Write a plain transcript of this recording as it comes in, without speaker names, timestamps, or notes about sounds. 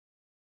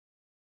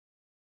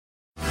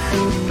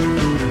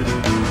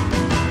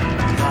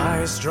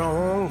Thy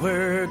strong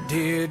word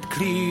did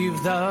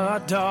cleave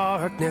the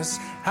darkness.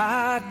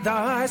 At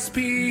thy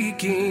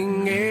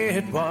speaking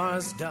it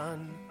was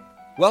done.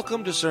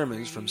 Welcome to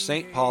sermons from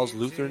St. Paul's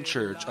Lutheran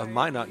Church of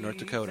Minot, North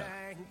Dakota.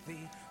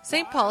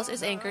 St. Paul's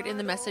is anchored in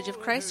the message of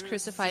Christ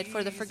crucified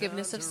for the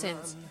forgiveness of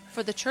sins,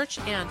 for the church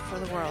and for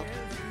the world.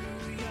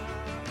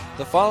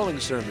 The following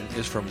sermon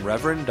is from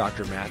Reverend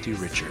Dr. Matthew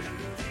Richard.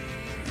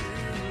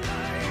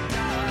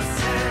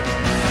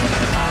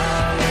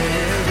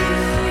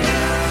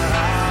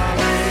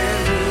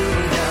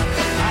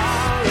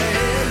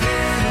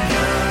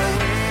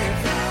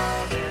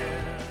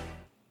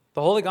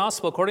 The Holy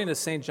Gospel according to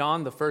St.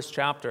 John, the first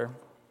chapter.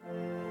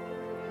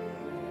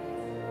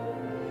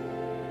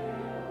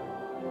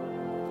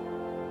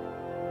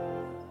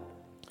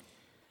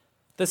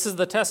 This is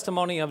the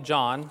testimony of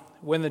John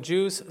when the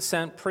Jews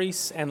sent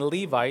priests and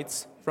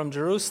Levites from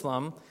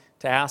Jerusalem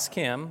to ask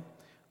him,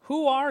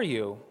 "Who are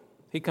you?"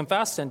 He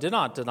confessed and did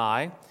not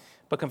deny,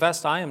 but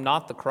confessed, "I am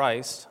not the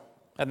Christ."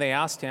 And they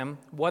asked him,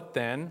 "What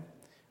then?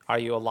 Are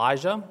you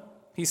Elijah?"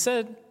 He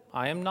said,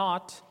 "I am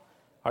not."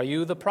 "Are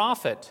you the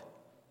prophet?"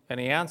 And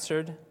he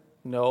answered,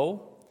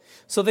 "No."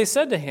 So they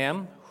said to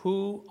him,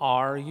 "Who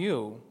are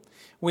you?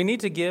 We need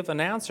to give an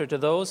answer to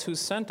those who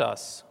sent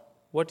us.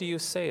 What do you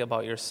say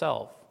about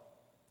yourself?"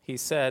 He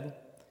said,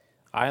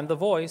 "I am the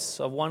voice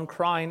of one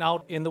crying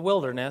out in the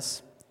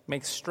wilderness,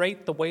 'Make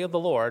straight the way of the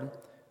Lord,'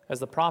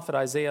 as the prophet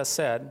Isaiah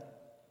said."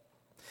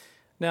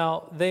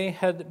 Now they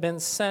had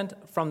been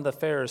sent from the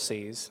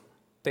Pharisees.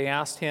 They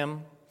asked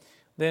him,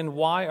 "Then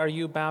why are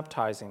you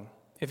baptizing?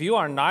 If you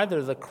are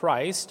neither the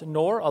Christ,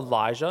 nor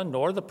Elijah,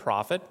 nor the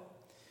prophet."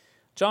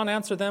 John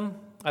answered them,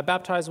 "I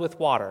baptize with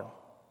water,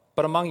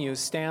 but among you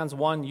stands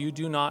one you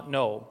do not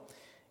know,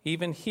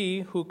 even he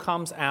who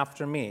comes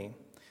after me,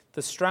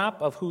 the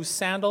strap of whose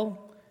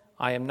sandal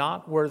I am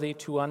not worthy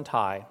to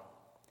untie."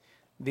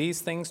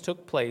 These things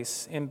took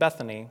place in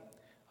Bethany,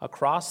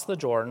 across the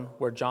Jordan,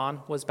 where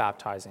John was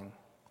baptizing.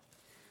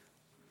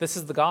 This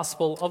is the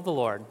gospel of the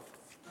Lord.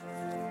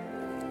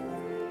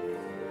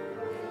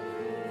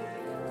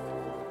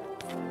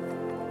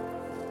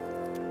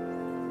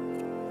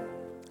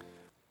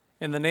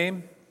 In the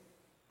name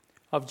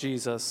of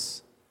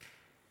Jesus,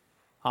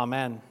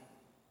 amen.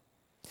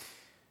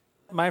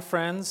 My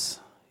friends,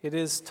 it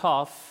is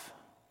tough.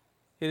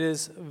 It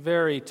is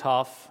very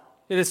tough.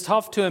 It is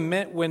tough to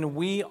admit when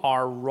we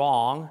are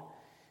wrong.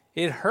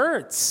 It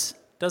hurts,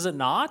 does it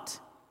not?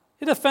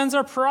 It offends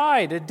our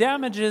pride. It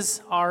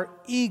damages our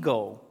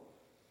ego.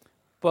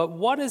 But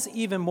what is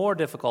even more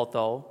difficult,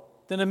 though,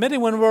 than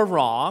admitting when we're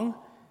wrong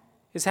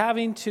is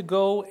having to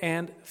go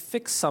and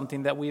fix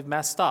something that we've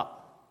messed up.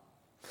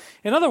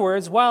 In other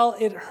words, while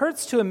it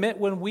hurts to admit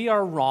when we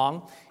are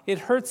wrong, it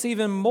hurts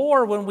even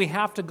more when we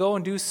have to go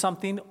and do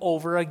something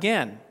over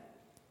again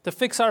to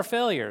fix our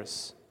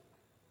failures.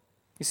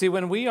 You see,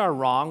 when we are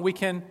wrong, we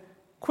can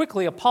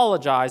quickly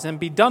apologize and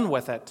be done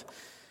with it.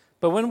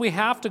 But when we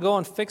have to go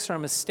and fix our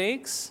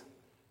mistakes,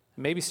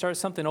 maybe start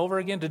something over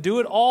again, to do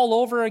it all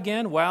over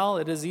again, well,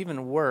 it is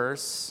even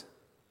worse.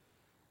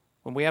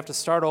 When we have to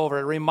start over,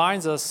 it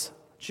reminds us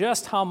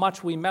just how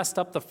much we messed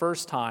up the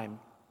first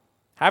time.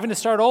 Having to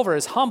start over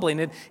is humbling.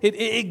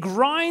 It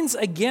grinds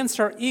against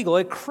our ego.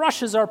 It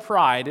crushes our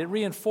pride. It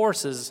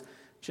reinforces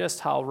just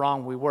how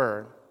wrong we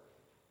were.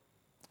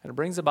 And it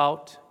brings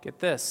about, get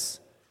this,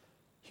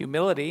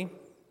 humility.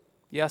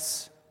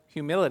 Yes,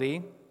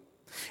 humility.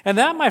 And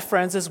that, my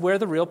friends, is where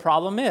the real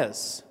problem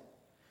is.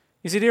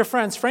 You see, dear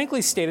friends,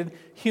 frankly stated,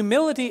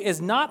 humility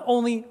is not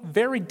only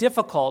very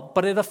difficult,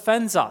 but it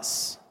offends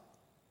us.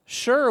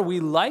 Sure, we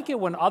like it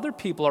when other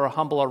people are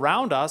humble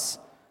around us,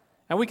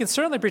 and we can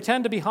certainly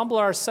pretend to be humble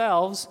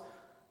ourselves,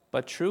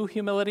 but true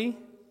humility,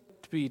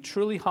 to be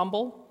truly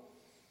humble,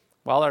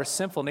 while our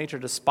sinful nature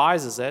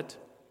despises it,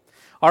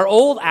 our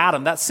old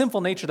Adam, that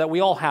sinful nature that we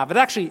all have, it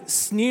actually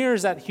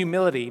sneers at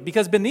humility,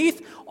 because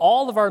beneath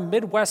all of our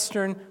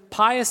Midwestern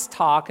pious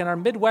talk and our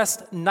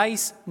Midwest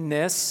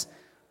niceness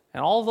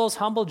and all of those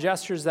humble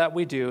gestures that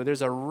we do,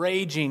 there's a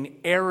raging,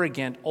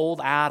 arrogant old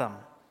Adam,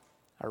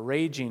 a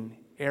raging,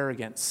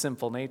 arrogant,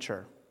 sinful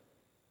nature.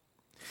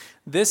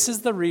 This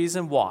is the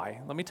reason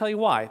why, let me tell you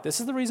why. This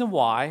is the reason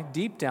why,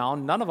 deep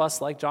down, none of us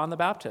like John the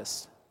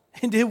Baptist.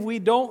 And if we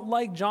don't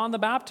like John the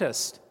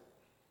Baptist,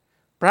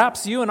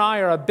 perhaps you and I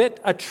are a bit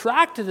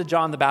attracted to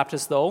John the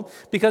Baptist, though,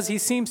 because he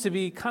seems to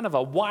be kind of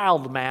a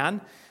wild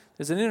man.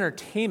 There's an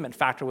entertainment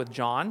factor with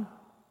John,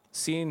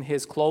 seeing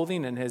his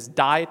clothing and his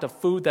diet of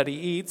food that he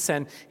eats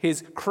and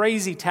his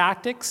crazy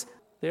tactics.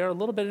 They are a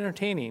little bit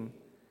entertaining.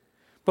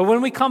 But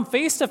when we come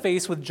face to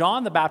face with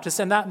John the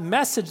Baptist and that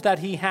message that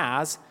he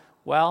has,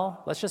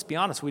 well, let's just be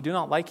honest, we do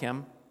not like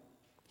him.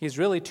 He's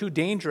really too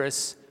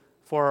dangerous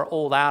for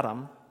old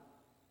Adam.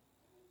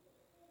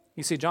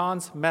 You see,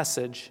 John's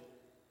message,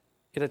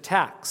 it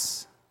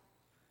attacks.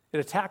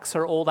 It attacks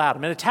our old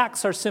Adam. It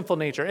attacks our sinful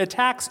nature. It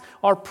attacks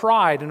our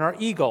pride and our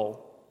ego.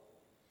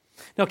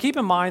 Now, keep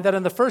in mind that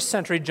in the first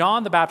century,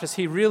 John the Baptist,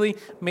 he really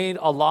made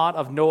a lot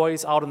of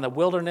noise out in the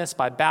wilderness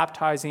by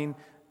baptizing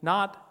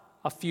not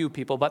a few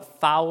people, but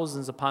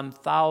thousands upon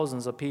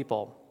thousands of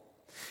people.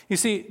 You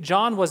see,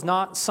 John was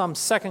not some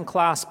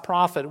second-class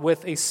prophet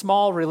with a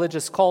small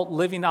religious cult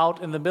living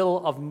out in the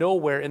middle of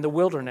nowhere in the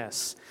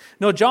wilderness.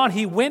 No, John,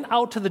 he went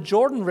out to the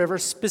Jordan River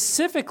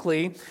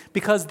specifically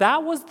because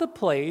that was the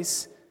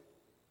place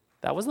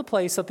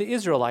that the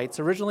Israelites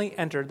originally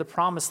entered the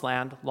Promised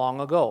Land long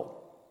ago.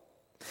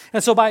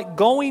 And so by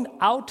going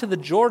out to the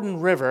Jordan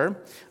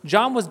River,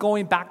 John was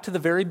going back to the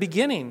very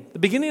beginning, the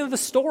beginning of the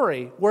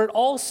story, where it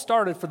all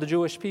started for the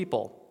Jewish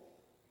people.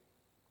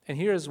 And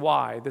here's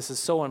why this is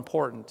so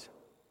important.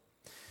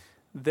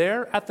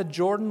 There at the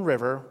Jordan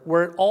River,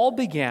 where it all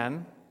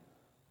began,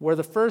 where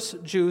the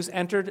first Jews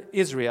entered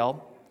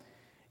Israel,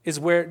 is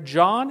where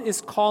John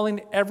is calling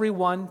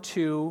everyone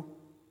to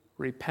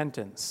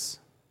repentance.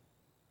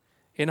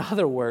 In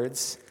other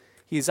words,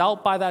 he's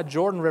out by that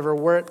Jordan River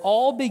where it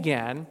all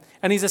began,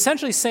 and he's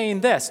essentially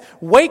saying this: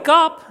 wake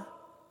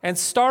up and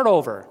start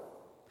over.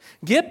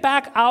 Get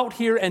back out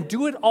here and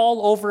do it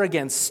all over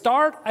again.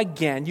 Start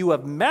again. You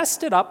have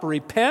messed it up.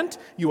 Repent.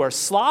 You are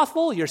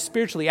slothful. You're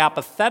spiritually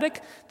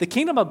apathetic. The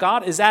kingdom of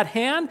God is at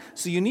hand,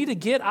 so you need to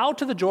get out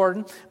to the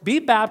Jordan, be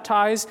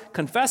baptized,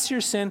 confess your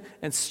sin,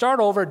 and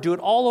start over. Do it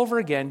all over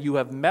again. You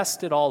have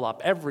messed it all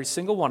up, every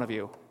single one of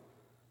you.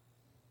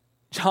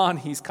 John,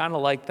 he's kind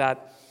of like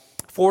that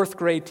fourth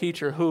grade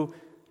teacher who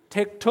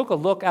took a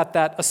look at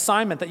that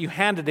assignment that you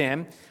handed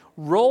in,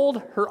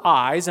 rolled her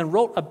eyes and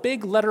wrote a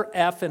big letter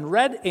F in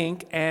red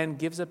ink and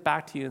gives it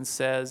back to you and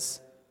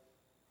says,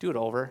 do it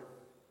over.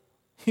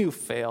 You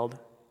failed.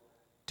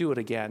 Do it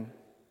again.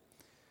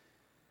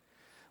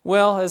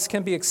 Well, as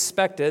can be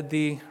expected,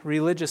 the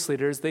religious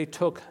leaders, they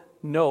took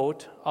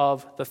note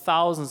of the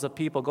thousands of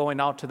people going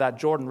out to that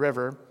Jordan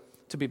River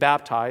to be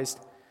baptized.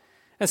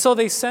 And so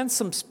they sent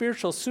some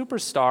spiritual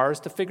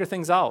superstars to figure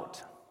things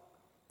out.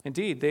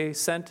 Indeed, they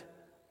sent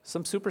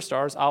some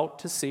superstars out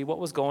to see what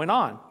was going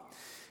on.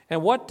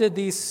 And what did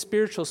these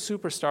spiritual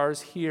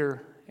superstars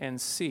hear and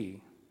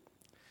see?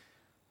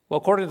 Well,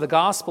 according to the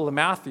Gospel of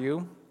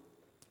Matthew,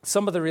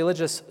 some of the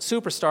religious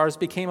superstars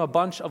became a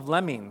bunch of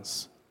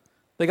lemmings.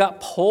 They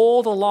got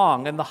pulled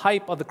along in the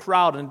hype of the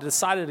crowd and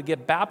decided to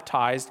get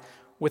baptized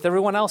with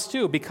everyone else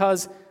too,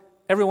 because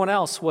everyone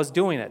else was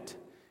doing it,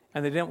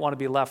 and they didn't want to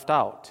be left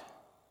out.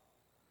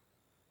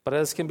 But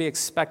as can be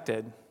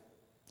expected,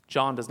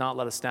 John does not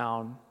let us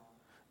down.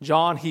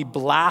 John, he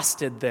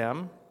blasted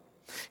them.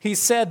 He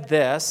said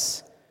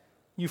this: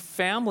 you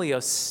family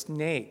of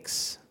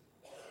snakes,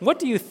 what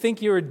do you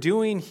think you are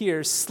doing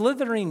here,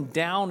 slithering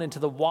down into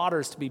the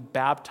waters to be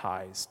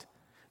baptized?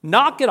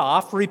 Knock it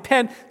off,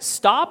 repent,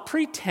 stop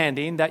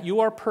pretending that you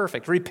are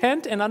perfect.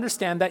 Repent and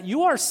understand that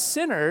you are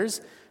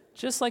sinners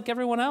just like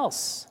everyone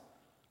else.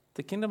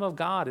 The kingdom of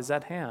God is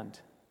at hand.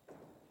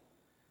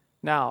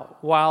 Now,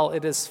 while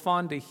it is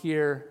fun to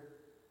hear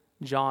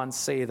John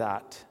say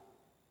that,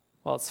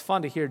 well, it's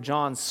fun to hear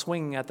John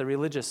swing at the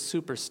religious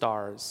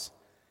superstars,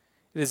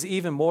 it is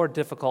even more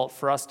difficult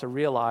for us to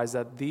realize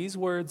that these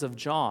words of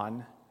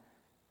John,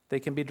 they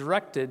can be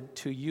directed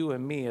to you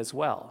and me as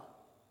well.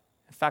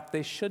 In fact,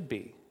 they should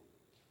be.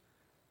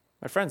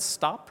 My friends,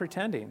 stop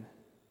pretending.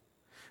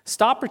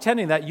 Stop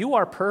pretending that you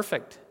are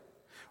perfect.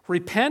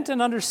 Repent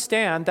and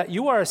understand that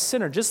you are a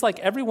sinner just like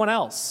everyone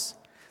else.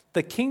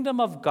 The kingdom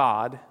of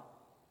God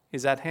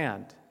is at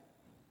hand.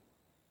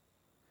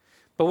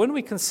 But when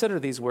we consider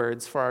these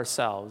words for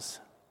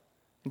ourselves,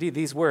 indeed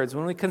these words,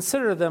 when we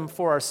consider them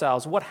for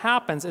ourselves, what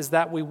happens is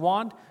that we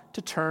want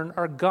to turn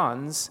our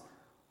guns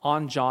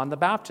on John the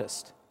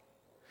Baptist.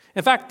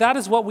 In fact, that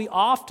is what we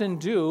often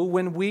do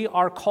when we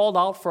are called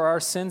out for our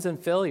sins and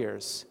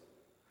failures.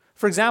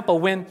 For example,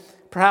 when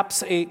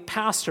perhaps a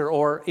pastor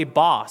or a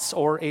boss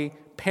or a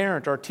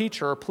parent or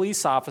teacher or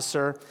police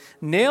officer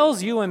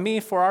nails you and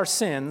me for our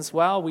sins,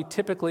 well, we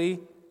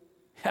typically,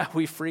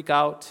 we freak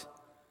out.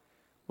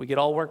 We get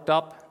all worked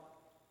up,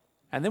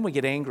 and then we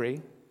get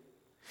angry.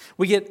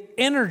 We get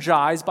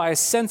energized by a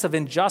sense of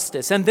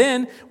injustice, and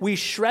then we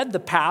shred the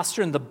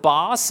pastor and the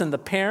boss and the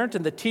parent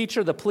and the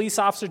teacher, the police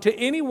officer, to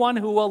anyone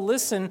who will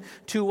listen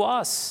to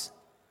us.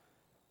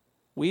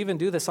 We even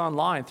do this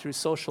online through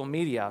social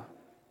media,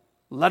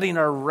 letting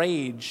our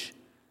rage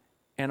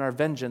and our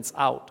vengeance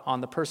out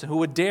on the person who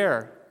would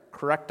dare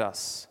correct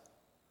us.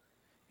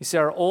 You see,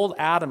 our old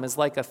Adam is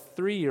like a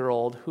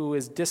 3-year-old who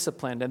is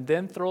disciplined and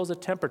then throws a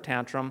temper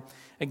tantrum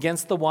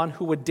against the one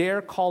who would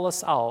dare call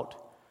us out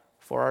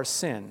for our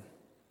sin.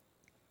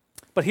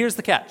 But here's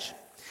the catch.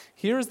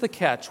 Here's the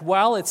catch.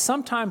 While it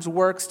sometimes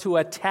works to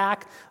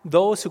attack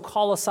those who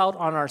call us out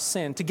on our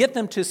sin, to get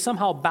them to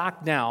somehow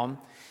back down,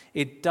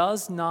 it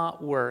does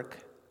not work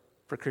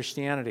for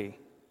Christianity.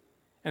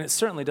 And it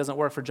certainly doesn't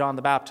work for John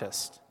the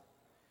Baptist.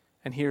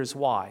 And here's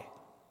why.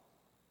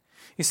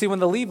 You see, when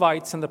the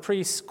Levites and the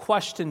priests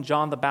questioned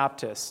John the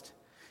Baptist,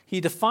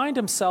 he defined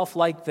himself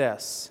like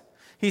this.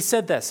 He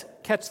said this,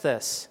 catch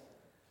this: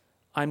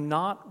 I'm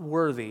not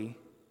worthy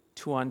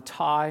to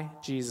untie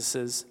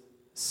Jesus'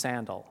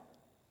 sandal.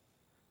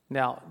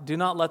 Now, do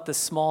not let this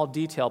small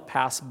detail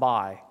pass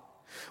by.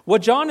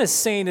 What John is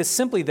saying is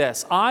simply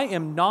this: I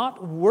am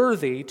not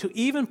worthy to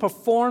even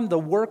perform the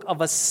work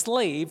of a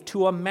slave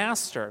to a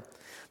master.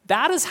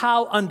 That is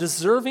how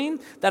undeserving,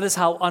 that is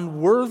how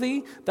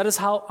unworthy, that is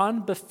how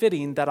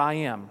unbefitting that I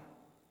am.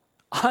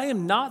 I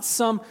am not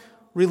some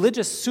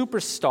religious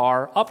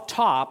superstar up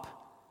top,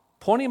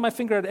 pointing my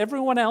finger at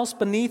everyone else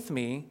beneath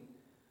me,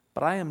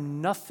 but I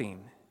am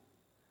nothing.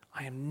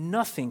 I am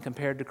nothing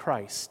compared to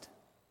Christ.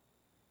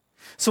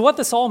 So what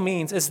this all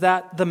means is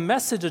that the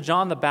message of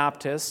John the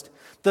Baptist,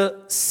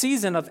 the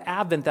season of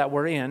Advent that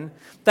we're in,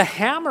 the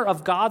hammer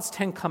of God's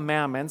 10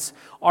 Commandments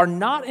are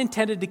not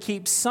intended to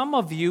keep some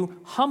of you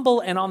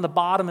humble and on the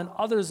bottom and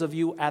others of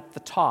you at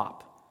the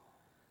top,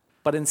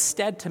 but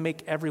instead to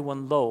make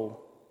everyone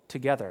low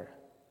together,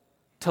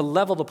 to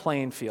level the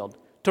playing field,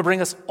 to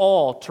bring us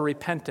all to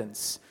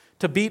repentance,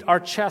 to beat our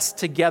chests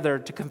together,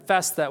 to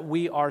confess that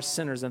we are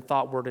sinners in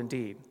thought, word, and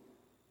deed.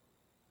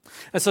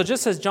 And so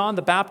just as John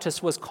the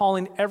Baptist was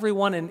calling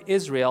everyone in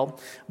Israel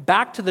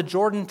back to the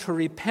Jordan to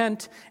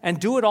repent and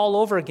do it all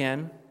over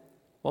again,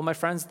 well, my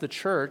friends, the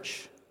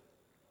church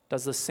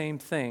does the same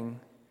thing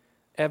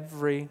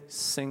every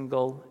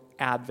single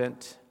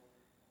Advent,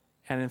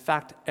 and in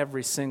fact,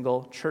 every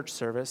single church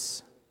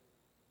service.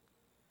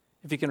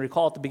 If you can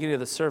recall, at the beginning of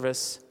the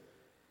service,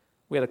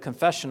 we had a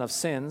confession of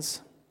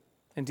sins,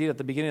 indeed at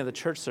the beginning of the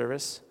church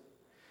service.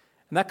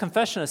 And that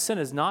confession of sin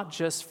is not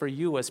just for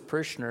you as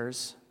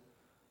parishioners,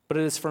 but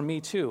it is for me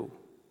too.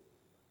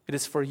 It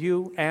is for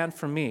you and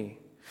for me,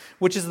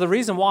 which is the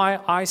reason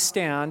why I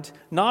stand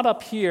not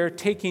up here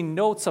taking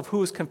notes of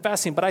who's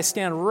confessing, but I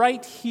stand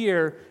right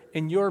here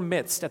in your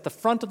midst at the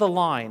front of the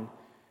line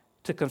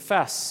to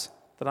confess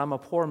that I'm a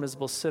poor,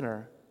 miserable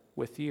sinner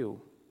with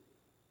you.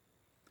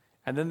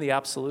 And then the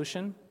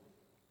absolution.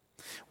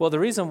 Well, the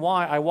reason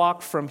why I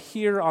walk from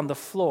here on the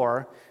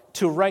floor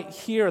to right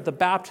here at the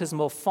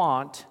baptismal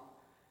font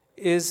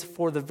is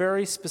for the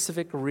very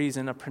specific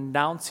reason of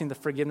pronouncing the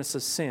forgiveness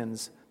of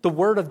sins, the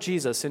word of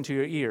Jesus into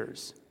your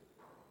ears.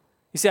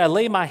 You see, I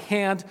lay my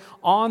hand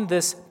on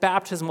this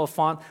baptismal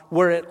font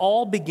where it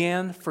all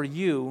began for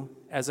you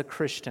as a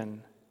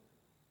Christian.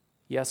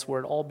 Yes,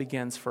 where it all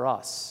begins for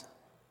us.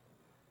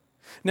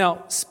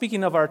 Now,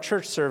 speaking of our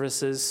church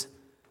services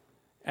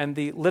and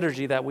the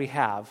liturgy that we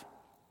have,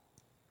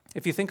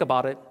 if you think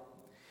about it,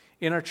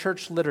 in our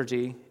church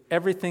liturgy,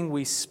 everything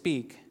we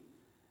speak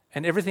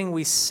and everything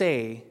we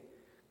say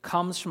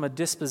comes from a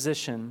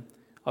disposition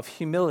of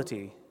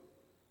humility,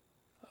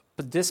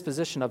 a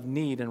disposition of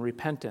need and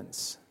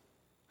repentance.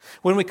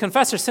 When we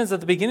confess our sins at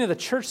the beginning of the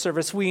church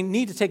service, we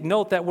need to take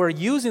note that we're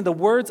using the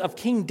words of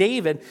King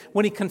David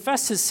when he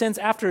confessed his sins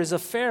after his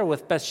affair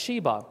with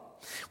Bathsheba.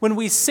 When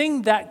we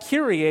sing that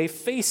Kyrie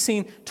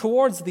facing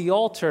towards the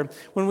altar,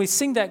 when we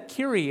sing that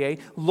Kyrie,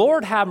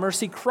 Lord have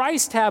mercy,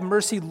 Christ have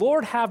mercy,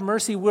 Lord have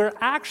mercy, we're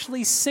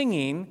actually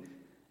singing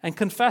and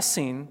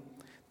confessing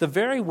the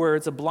very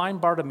words of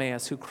blind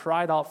Bartimaeus who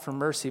cried out for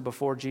mercy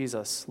before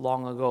Jesus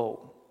long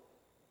ago.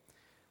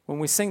 When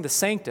we sing the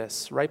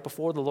Sanctus right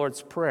before the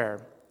Lord's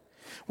Prayer,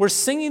 we're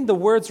singing the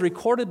words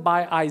recorded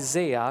by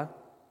Isaiah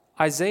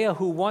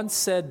who once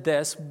said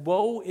this,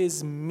 "Woe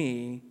is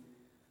me,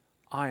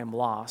 I am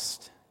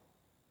lost."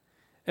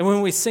 And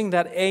when we sing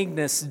that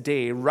Agnus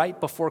Dei right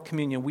before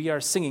communion, we are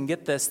singing,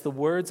 get this, the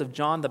words of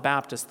John the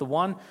Baptist, the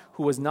one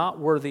who was not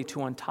worthy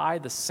to untie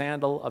the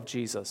sandal of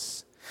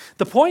Jesus.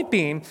 The point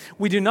being,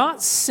 we do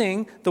not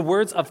sing the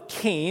words of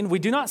Cain, we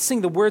do not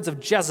sing the words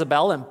of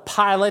Jezebel and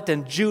Pilate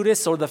and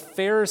Judas or the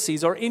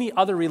Pharisees or any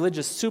other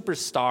religious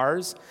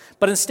superstars,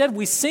 but instead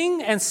we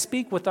sing and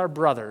speak with our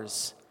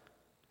brothers,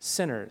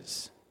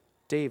 sinners,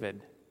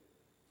 David,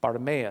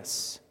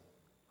 Bartimaeus,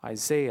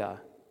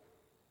 Isaiah,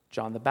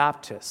 John the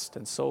Baptist,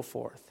 and so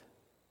forth.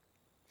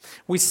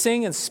 We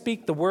sing and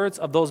speak the words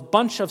of those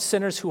bunch of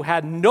sinners who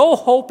had no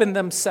hope in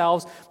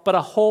themselves, but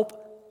a hope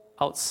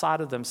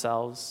outside of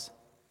themselves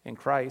in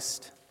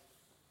Christ,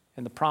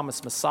 in the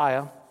promised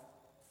Messiah.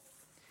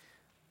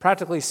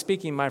 Practically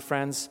speaking, my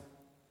friends,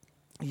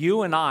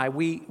 you and I,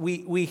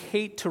 we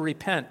hate to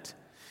repent.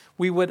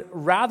 We would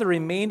rather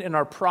remain in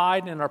our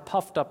pride and our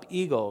puffed up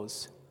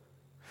egos.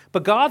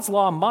 But God's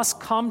law must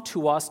come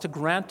to us to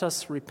grant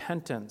us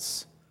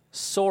repentance,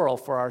 sorrow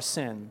for our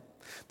sin.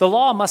 The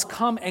law must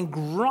come and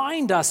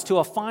grind us to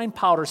a fine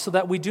powder so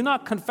that we do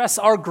not confess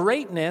our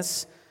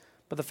greatness,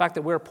 but the fact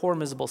that we're poor,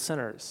 miserable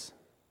sinners.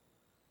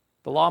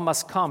 The law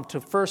must come to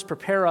first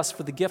prepare us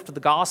for the gift of the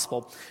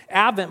gospel.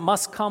 Advent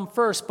must come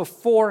first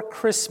before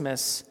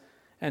Christmas,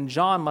 and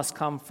John must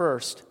come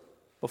first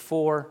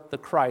before the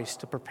Christ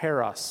to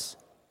prepare us.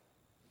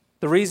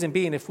 The reason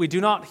being, if we do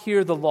not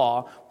hear the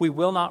law, we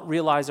will not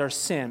realize our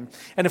sin.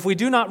 And if we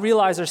do not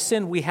realize our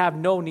sin, we have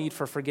no need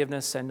for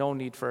forgiveness and no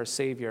need for a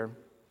Savior.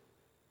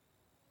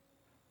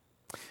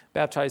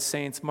 Baptized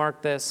saints,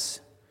 mark this.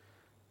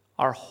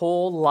 Our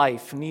whole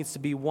life needs to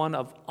be one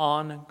of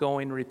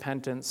ongoing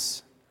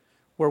repentance,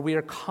 where we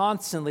are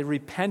constantly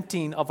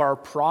repenting of our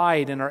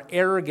pride and our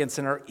arrogance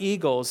and our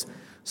egos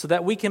so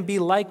that we can be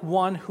like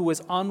one who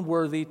is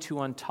unworthy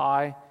to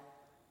untie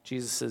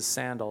Jesus'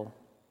 sandal.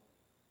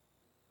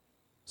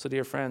 So,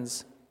 dear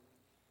friends,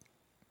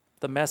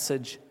 the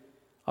message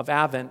of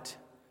Advent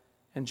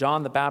and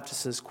John the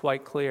Baptist is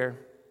quite clear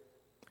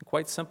and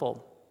quite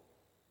simple.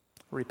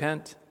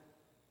 Repent.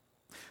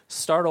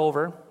 Start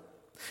over.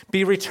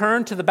 Be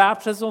returned to the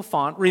baptismal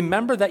font.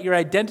 Remember that your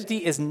identity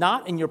is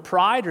not in your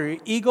pride or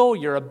your ego,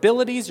 your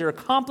abilities, your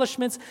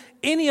accomplishments,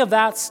 any of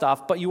that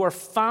stuff, but you are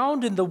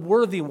found in the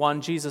worthy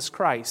one, Jesus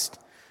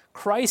Christ.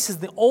 Christ is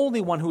the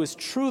only one who is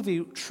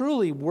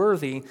truly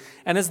worthy,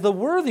 and as the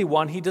worthy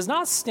one, he does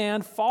not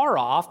stand far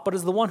off, but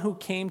is the one who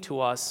came to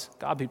us,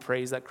 God be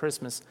praised, at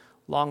Christmas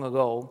long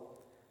ago,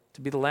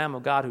 to be the Lamb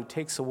of God who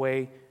takes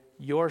away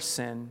your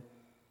sin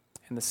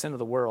and the sin of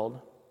the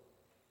world.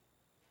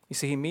 You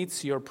see, he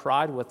meets your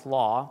pride with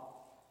law,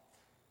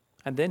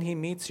 and then he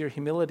meets your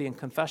humility and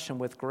confession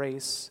with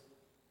grace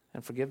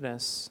and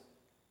forgiveness.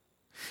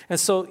 And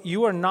so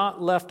you are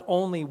not left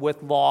only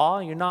with law,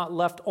 you're not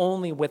left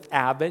only with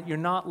Abbott, you're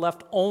not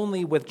left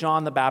only with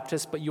John the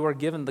Baptist, but you are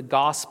given the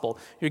gospel,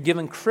 you're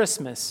given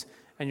Christmas,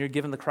 and you're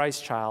given the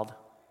Christ child.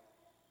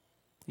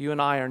 You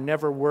and I are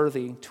never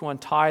worthy to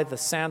untie the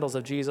sandals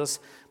of Jesus,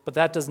 but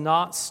that does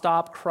not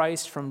stop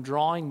Christ from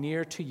drawing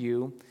near to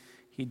you.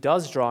 He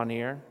does draw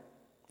near,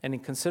 and he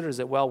considers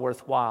it well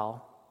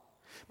worthwhile,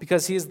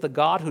 because he is the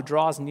God who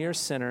draws near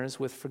sinners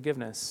with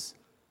forgiveness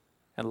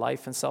and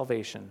life and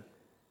salvation.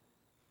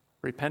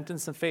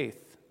 Repentance and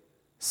faith,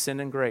 sin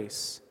and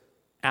grace,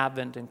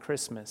 Advent and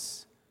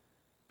Christmas,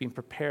 being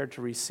prepared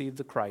to receive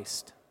the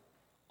Christ,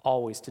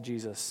 always to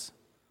Jesus,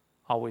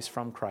 always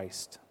from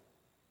Christ.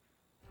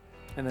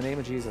 In the name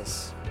of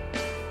Jesus,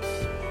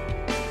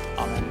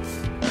 amen.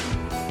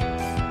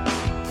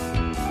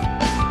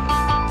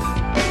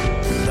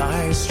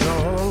 Thy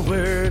strong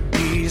word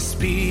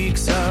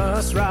bespeaks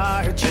us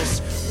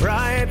righteous,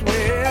 bright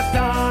with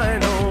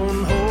thine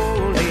own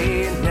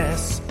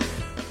holiness.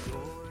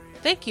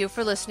 Thank you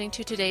for listening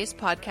to today's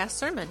podcast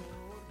sermon.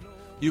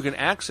 You can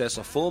access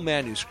a full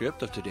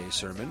manuscript of today's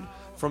sermon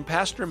from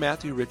Pastor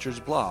Matthew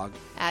Richard's blog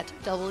At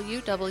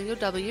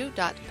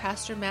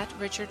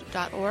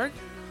www.pastormattrichard.org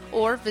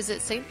or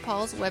visit St.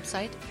 Paul's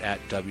website at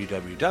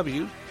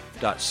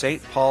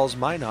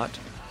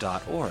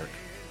www.stpaulsminot.org.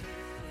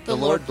 The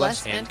Lord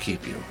bless and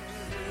keep you.